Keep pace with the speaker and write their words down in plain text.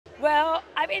Well,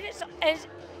 I mean,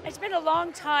 it's been a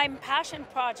long time passion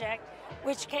project,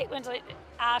 which Kate Winslet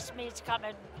asked me to come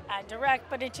and direct,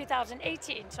 but in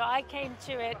 2018. So I came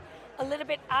to it a little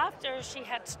bit after she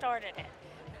had started it.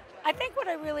 I think what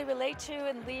I really relate to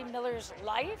in Lee Miller's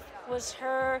life was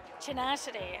her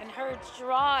tenacity and her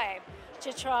drive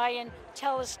to try and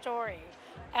tell a story,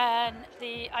 and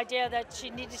the idea that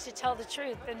she needed to tell the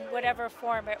truth in whatever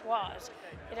form it was.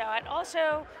 And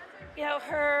also,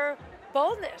 her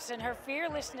boldness and her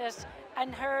fearlessness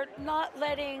and her not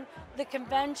letting the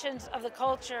conventions of the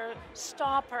culture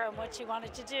stop her in what she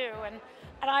wanted to do. And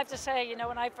I have to say,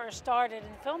 when I first started in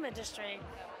the film industry,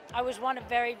 I was one of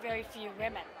very, very few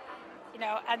women,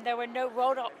 and there were no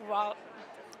well,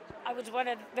 I was one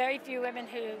of very few women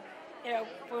who,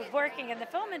 was working in the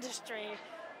film industry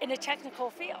in a technical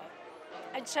field.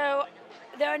 And so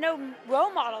there are no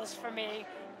role models for me,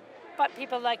 but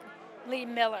people like Lee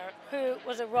Miller, who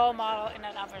was a role model in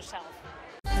and of herself.